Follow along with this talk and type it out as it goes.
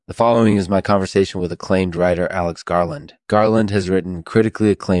The following is my conversation with acclaimed writer Alex Garland. Garland has written critically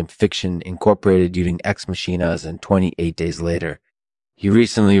acclaimed fiction incorporated using Ex Machina and 28 Days Later. He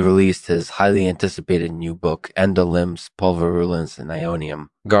recently released his highly anticipated new book, Endolymphs, Pulverulence, and Ionium.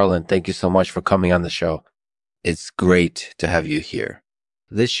 Garland, thank you so much for coming on the show. It's great to have you here.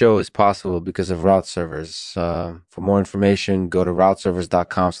 This show is possible because of route servers. For more information, go to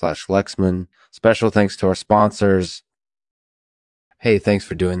routeservers.com/Lexman. Special thanks to our sponsors. Hey, thanks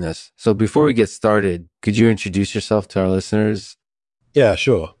for doing this. So before we get started, could you introduce yourself to our listeners? Yeah,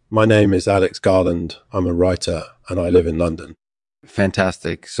 sure. My name is Alex Garland. I'm a writer and I live in London.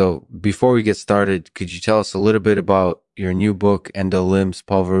 Fantastic. So before we get started, could you tell us a little bit about your new book, Endolymphs,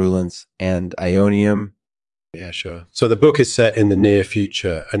 Pulverulence, and Ionium? Yeah, sure. So the book is set in the near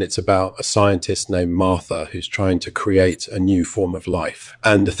future and it's about a scientist named Martha who's trying to create a new form of life.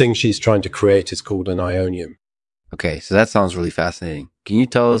 And the thing she's trying to create is called an Ionium. Okay, so that sounds really fascinating. Can you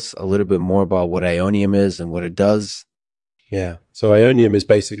tell us a little bit more about what Ionium is and what it does? Yeah. So Ionium is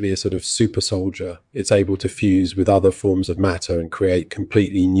basically a sort of super soldier. It's able to fuse with other forms of matter and create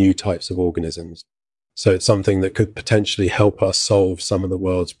completely new types of organisms. So it's something that could potentially help us solve some of the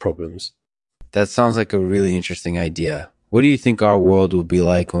world's problems. That sounds like a really interesting idea. What do you think our world will be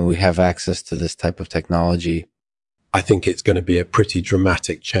like when we have access to this type of technology? I think it's going to be a pretty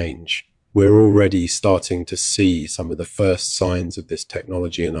dramatic change. We're already starting to see some of the first signs of this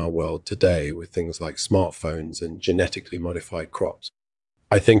technology in our world today with things like smartphones and genetically modified crops.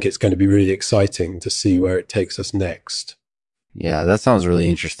 I think it's going to be really exciting to see where it takes us next. Yeah, that sounds really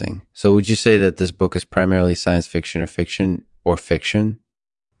interesting. So would you say that this book is primarily science fiction or fiction?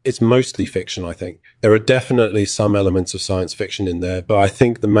 It's mostly fiction, I think. There are definitely some elements of science fiction in there, but I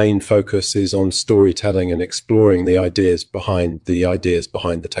think the main focus is on storytelling and exploring the ideas behind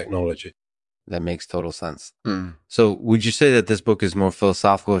the technology. That makes total sense. So would you say that this book is more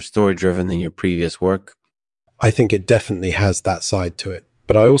philosophical or story-driven than your previous work? I think it definitely has that side to it.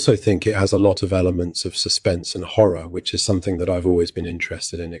 But I also think it has a lot of elements of suspense and horror, which is something that I've always been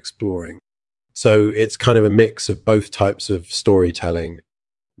interested in exploring. So it's kind of a mix of both types of storytelling.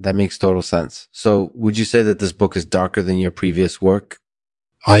 That makes total sense. So would you say that this book is darker than your previous work?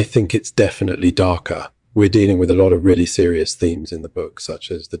 I think it's definitely darker. We're dealing with a lot of really serious themes in the book,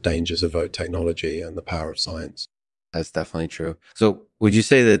 such as the dangers of technology and the power of science. That's definitely true. So would you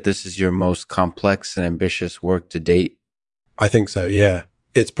say that this is your most complex and ambitious work to date? I think so, yeah.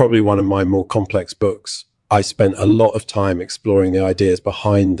 It's probably one of my more complex books. I spent a lot of time exploring the ideas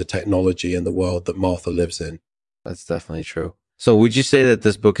behind the technology and the world that Martha lives in. That's definitely true. So would you say that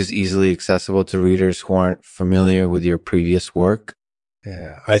this book is easily accessible to readers who aren't familiar with your previous work?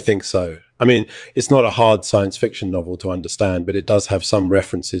 Yeah, I think so. I mean, it's not a hard science fiction novel to understand, but it does have some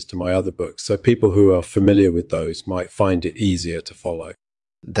references to my other books. So people who are familiar with those might find it easier to follow.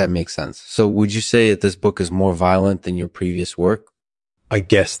 That makes sense. So would you say that this book is more violent than your previous work? I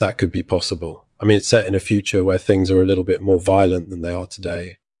guess that could be possible. I mean, it's set in a future where things are a little bit more violent than they are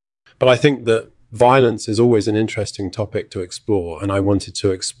today. But I think that violence is always an interesting topic to explore, and I wanted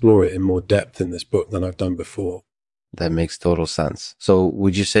to explore it in more depth in this book than I've done before. That makes total sense. So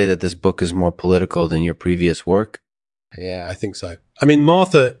would you say that this book is more political than your previous work? Yeah, I think so. I mean,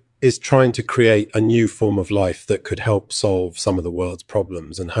 Martha is trying to create a new form of life that could help solve some of the world's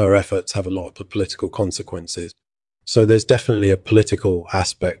problems, and her efforts have a lot of political consequences. So there's definitely a political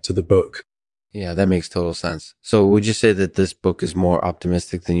aspect to the book. Yeah, that makes total sense. So would you say that this book is more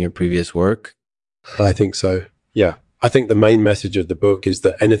optimistic than your previous work? I think so. Yeah. I think the main message of the book is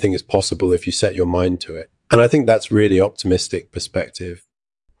that anything is possible if you set your mind to it. And I think that's really optimistic perspective.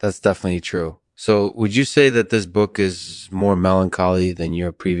 That's definitely true. So would you say that this book is more melancholy than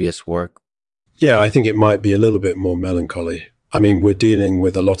your previous work? Yeah, I think it might be a little bit more melancholy. I mean, we're dealing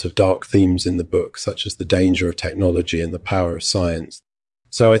with a lot of dark themes in the book, such as the danger of technology and the power of science.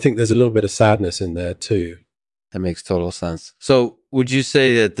 So I think there's a little bit of sadness in there too. That makes total sense. So would you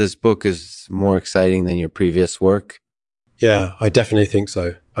say that this book is more exciting than your previous work? Yeah, I definitely think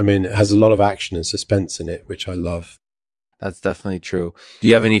so. I mean, it has a lot of action and suspense in it, which I love. That's definitely true. Do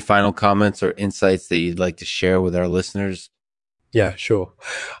you have any final comments or insights that you'd like to share with our listeners? Yeah, sure.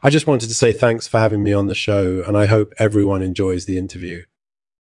 I just wanted to say thanks for having me on the show, and I hope everyone enjoys the interview.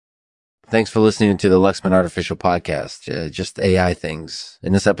 Thanks for listening to the Lexman Artificial Podcast, just AI things.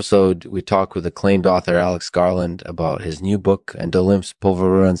 In this episode, we talk with acclaimed author Alex Garland about his new book, Endolymphs,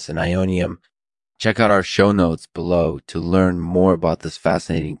 Pulverulence, and Ionium. Check out our show notes below to learn more about this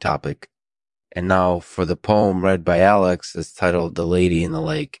fascinating topic. And now for the poem read by Alex, it's titled The Lady in the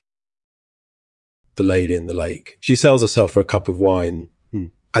Lake. The lady in the lake. She sells herself for a cup of wine,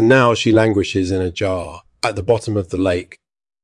 and now she languishes in a jar at the bottom of the lake,